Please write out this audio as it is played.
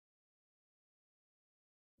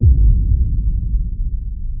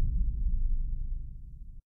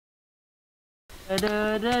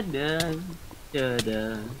da da da da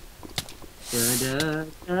da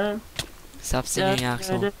da. Stop singing,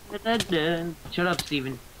 Axel. Shut up,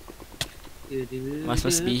 Steven. Am I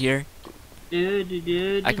supposed to be here?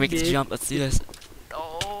 I can make this jump. Let's do this.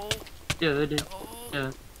 No.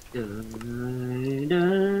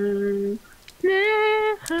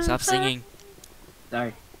 Stop singing.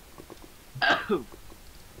 Sorry. I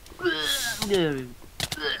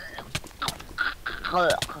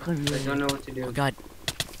don't know what to do. Oh god.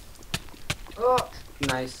 Oh,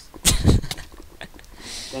 nice.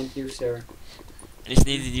 Thank you, sir. I just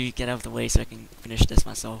needed you to get out of the way so I can finish this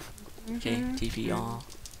myself. Okay, TP y'all.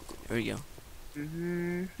 Here we go.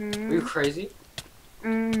 Are you crazy?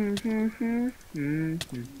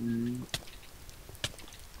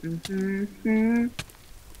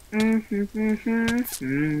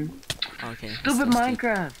 Okay. Stupid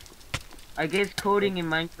Minecraft. I guess coding and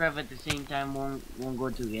Minecraft at the same time won't go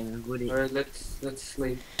together, would it? Alright, let's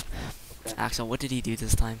sleep. Axel, what did he do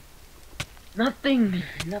this time? Nothing.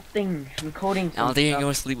 I'm coding I some don't think you can stuff. go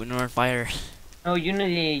to sleep when we're on fire. Oh, you know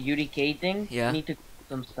the UDK thing? Yeah. I need to code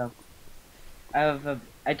some stuff.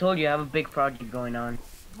 I told you I have a big project going on.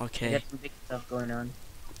 I Okay. got some big stuff going on.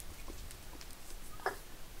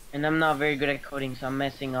 And I'm not very good at coding, so I'm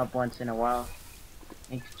messing up once in a while.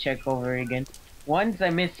 I need to check over again. Once I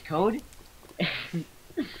missed code.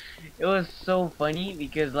 It was so funny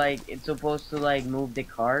because like it's supposed to like move the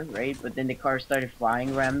car, right? But then the car started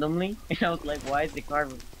flying randomly, and I was like, why is the car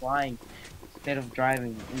flying instead of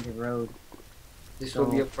driving in the road? This will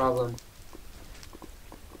be a problem.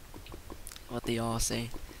 What they all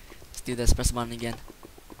say. Let's do this. Press the button again.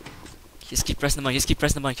 Just keep pressing the button. Just keep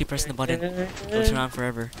pressing the button. Keep pressing the button. It'll turn on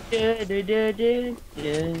forever.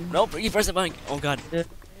 Nope. Keep pressing the button. Oh god.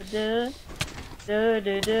 No,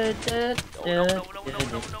 no.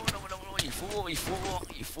 You fool. You fool.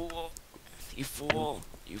 You fool. You fool.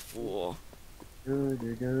 You fool.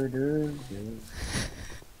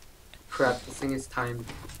 Crap, this thing is timed.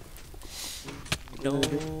 No.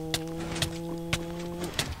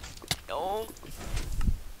 No.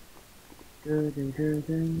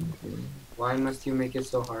 Why must you make it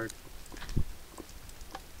so hard?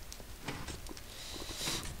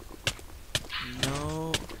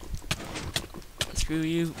 No. Screw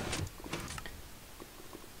you.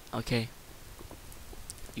 Okay.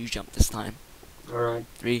 You jump this time. Alright.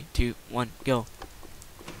 3, 2, 1, go.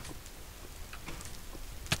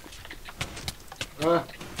 Ah,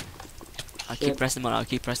 I'll keep pressing the button. I'll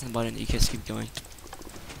keep pressing the button. You just keep going.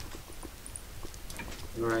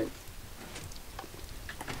 alright.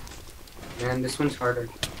 Man, this one's harder.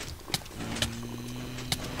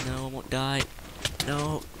 No, I won't die.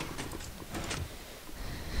 No.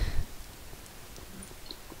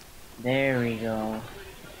 There we go.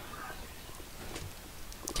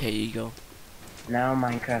 Okay, you go. Now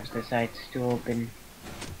Minecraft decides to open.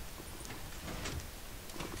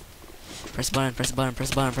 Press the button. Press the button. Press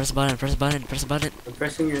the button. Press the button. Press the button. Press the button. I'm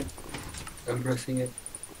pressing it. I'm pressing it.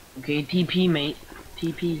 Okay, TP mate.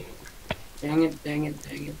 TP. Dang it, dang it,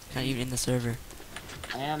 dang it. Not even in the server.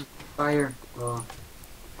 I am. Fire. Oh.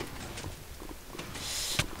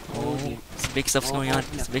 Oh, some big stuff's going on.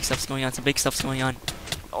 no. Some big stuff's going on. Some big stuff's going on.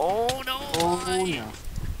 Oh no! Oh no.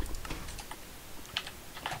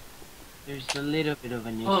 There's a little bit of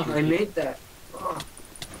an issue. Oh, I made that. Oh.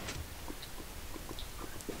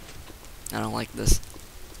 I don't like this.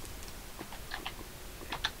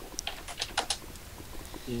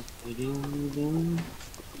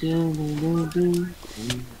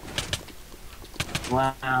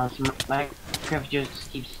 Wow, so Minecraft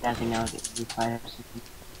just keeps spazzing out every 5 seconds.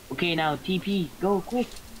 Okay, now TP, go quick.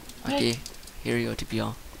 Okay, here we go,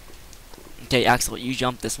 TPL. Okay, Axel, you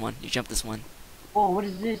jump this one. You jump this one. Oh, what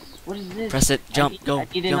is this? What is this? Press it. Jump. Go. I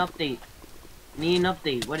need an Jump. update. I need an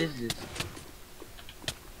update. What is this?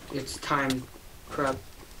 It's time. Crap.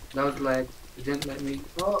 That was lag. It didn't let me.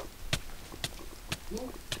 Oh.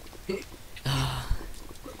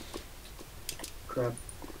 Crap.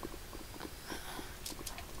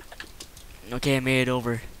 Okay, I made it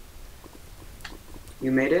over.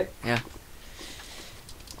 You made it? Yeah.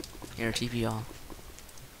 Here, TPL.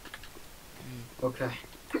 Okay.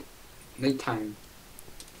 Make time.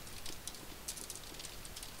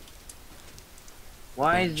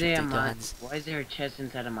 Why Don't is shoot there the a mine? guns. Why is there a chest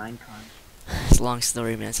inside a minecart? It's a long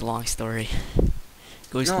story, man. It's a long story.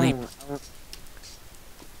 Go to sleep.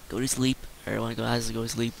 Go to sleep. Everyone has to go to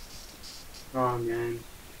sleep. Oh man.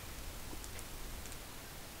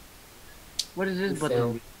 What is this You button?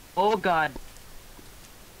 failed. Oh god.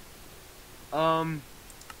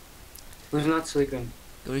 Who's not sleeping?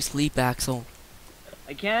 Go to sleep, Axel.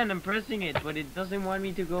 I can. I'm pressing it, but it doesn't want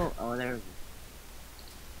me to go. Oh, there.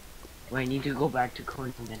 Wait, I need to go back to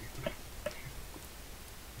coding then.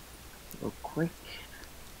 Real quick.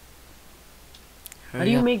 How do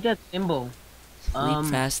Hurry you up. make that symbol? Sleep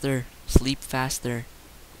faster. Sleep faster.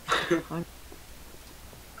 How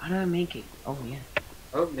do I make it? Oh yeah.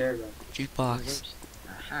 Oh, there we go. Jukebox.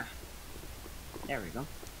 Aha. There we go.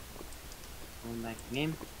 Going back to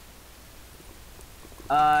game.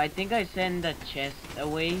 I think I sent the chest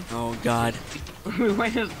away. Oh god. We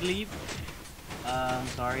went to sleep. I'm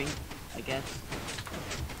sorry. I guess.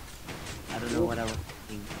 I don't know what I was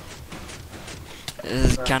thinking.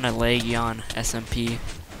 This is kind of laggy on SMP.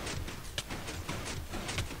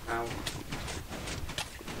 Ow.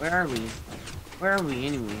 Where are we? Where are we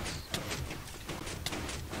anyways?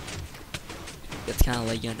 It's kind of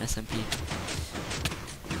laggy on SMP.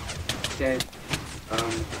 Okay.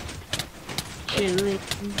 Chilling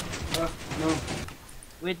No.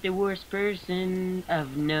 with the worst person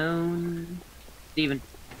I've known. Steven.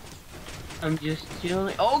 I'm just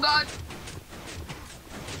chilling. Oh god!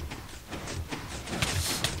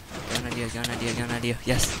 Gun idea, gun idea, gun idea.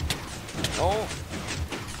 Yes. Oh!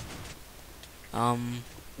 Damn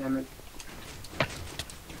it.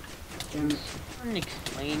 Damn it. Someone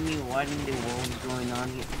explain me what in the world is going on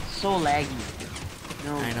here. It's so laggy.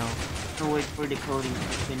 No. I know. No wait for the coding to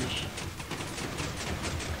finish.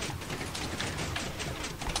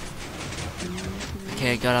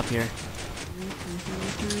 Okay, I got up here.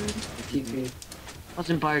 TP. What's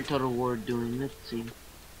Empire Total War doing? Let's see.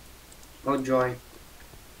 Oh, joy.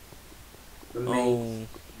 Oh,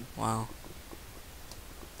 wow.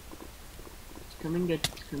 It's coming good.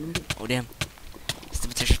 It's coming good. Oh damn. It's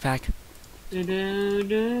the texture pack. Do do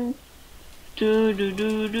do do do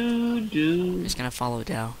do do do. I'm just gonna follow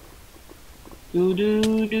Dow. Do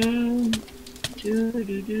do do do do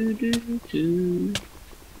do do do.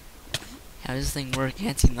 How does this thing work? I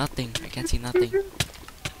can't see nothing. I can't see nothing.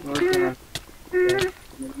 Oh, damn.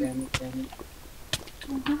 Damn it.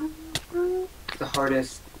 It's the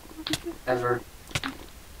hardest ever.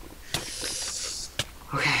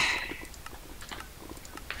 Okay.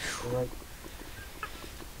 Alright.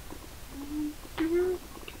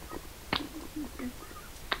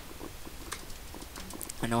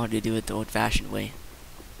 I know how to do it the old-fashioned way.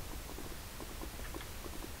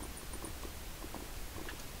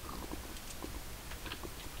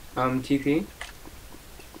 TP?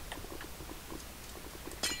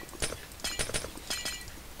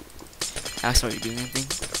 Axel, are you doing anything?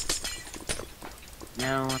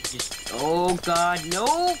 Now I'm just. Oh god, no!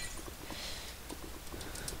 Oh,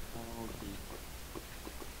 geez.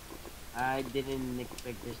 I didn't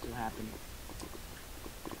expect this to happen.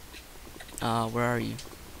 Where are you?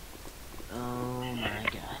 Oh my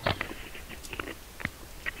god.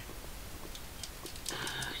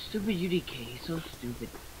 Stupid UDK, so stupid.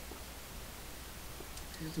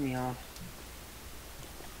 Pisses me off.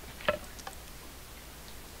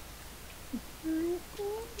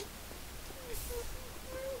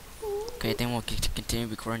 Okay, I think we'll continue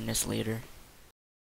recording this later.